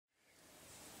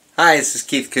Hi, this is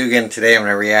Keith Coogan. Today I'm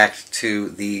going to react to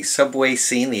the subway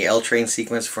scene, the L train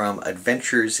sequence from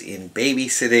Adventures in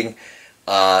Babysitting.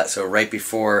 So right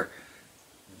before,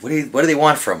 what do they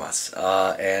want from us?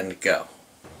 And go.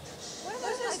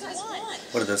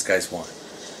 What do those guys want?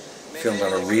 Filmed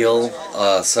on a real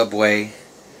subway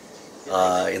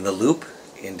in the Loop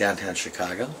in downtown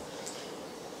Chicago.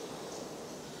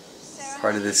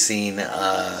 Part of this scene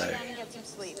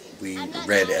we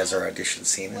read as our audition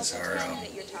scene, as our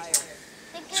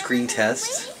screen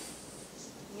test.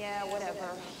 Yeah, whatever.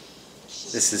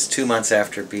 This is 2 months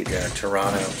after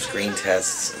Toronto, screen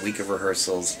tests, a week of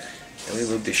rehearsals, and we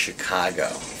moved to Chicago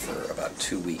for about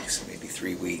 2 weeks, maybe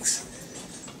 3 weeks.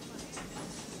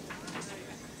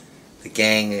 The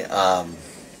gang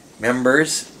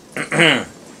members include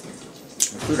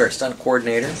our stunt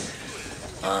coordinator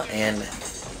and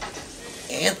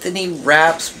Anthony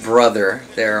Rapp's brother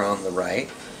there on the right.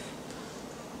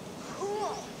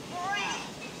 Cool.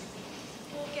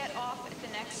 We'll get off at the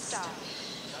next stop.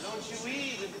 Now don't you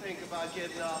even think about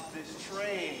getting off this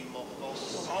train, mofo.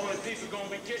 All the people gonna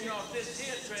be getting off this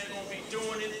here train gonna be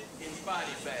doing it in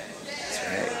body bags. That's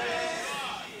right.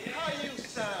 How you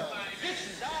sound?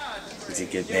 We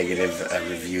did get negative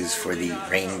reviews for the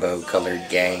rainbow-colored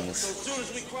gangs. I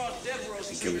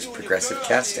think it was progressive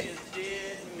casting.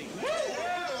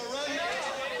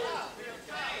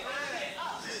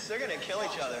 They're gonna kill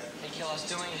each other. They kill us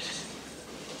doing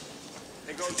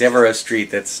it. Devereaux Street,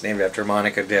 that's named after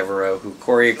Monica Devereaux, who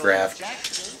choreographed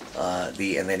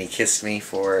and Then He Kissed Me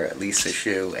for Lisa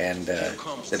Shu and the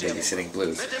Babysitting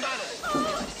Blues.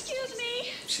 Excuse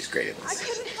me. She's great in I this.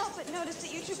 couldn't help but notice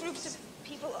that you two groups of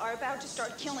people are about to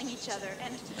start killing each other,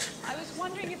 and I was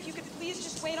wondering if you could please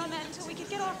just wait on that until we could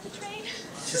get off the train.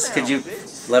 Just could you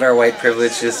let our white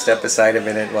privilege just step aside a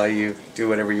minute while you do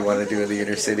whatever you want to do in the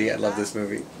inner city? I love this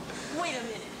movie. Wait a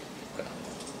minute.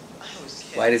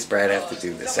 Why does Brad have to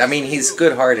do this? I mean, he's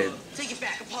good-hearted. Take it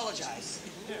back, apologize.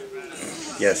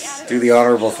 Yes, do the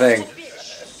honorable thing.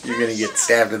 You're gonna get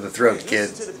stabbed in the throat, kid.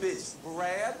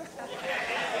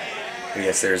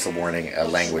 Yes, there's a warning, a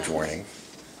language warning.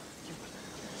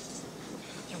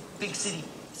 You big city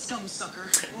scum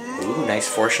sucker. Ooh, nice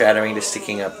foreshadowing to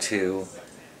sticking up to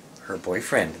her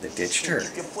boyfriend that ditched her.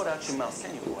 Get your foot out your mouth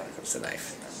anyway. Ooh, here comes the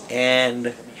knife.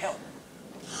 And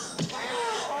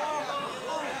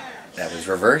that was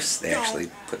reverse. They actually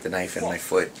put the knife in my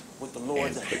foot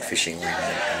and put fishing line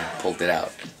on it and pulled it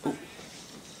out. Ooh.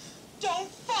 Don't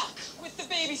fuck with the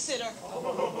babysitter.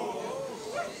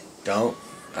 Don't.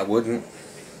 I wouldn't.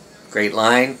 Great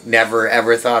line. Never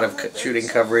ever thought of shooting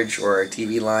coverage or a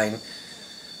TV line.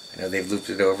 I know they've looped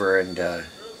it over and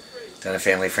done a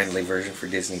family-friendly version for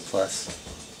Disney+.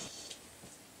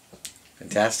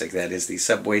 Fantastic. That is the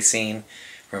subway scene.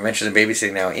 We're mentioning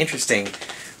Babysitting now. Interesting.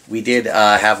 We did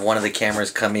have one of the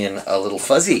cameras come in a little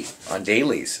fuzzy on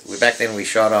dailies. Back then we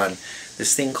shot on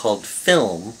this thing called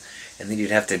film, and then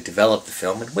you'd have to develop the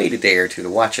film and wait a day or two to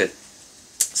watch it.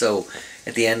 So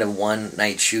at the end of one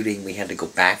night shooting, we had to go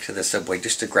back to the subway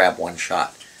just to grab one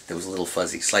shot that was a little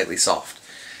fuzzy, slightly soft.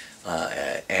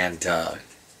 The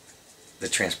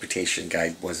transportation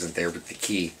guide wasn't there with the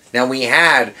key. Now we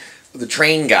had the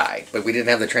train guide, but we didn't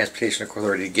have the transportation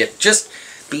authority to get just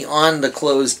beyond the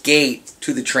closed gate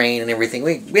to the train and everything.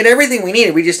 We had everything we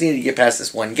needed. We just needed to get past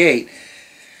this one gate.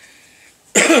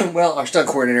 Well, our stunt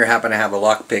coordinator happened to have a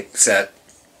lockpick set.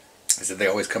 I said they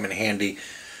always come in handy.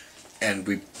 And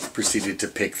we proceeded to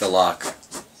pick the lock,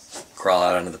 crawl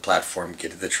out onto the platform,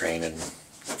 get to the train, and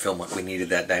film what we needed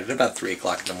that night at about 3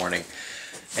 o'clock in the morning.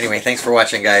 Anyway, thanks for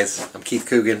watching, guys. I'm Keith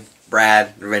Coogan,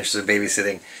 Brad, Adventures of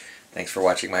Babysitting. Thanks for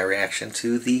watching my reaction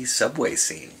to the subway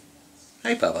scene.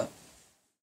 Hi, Bubba.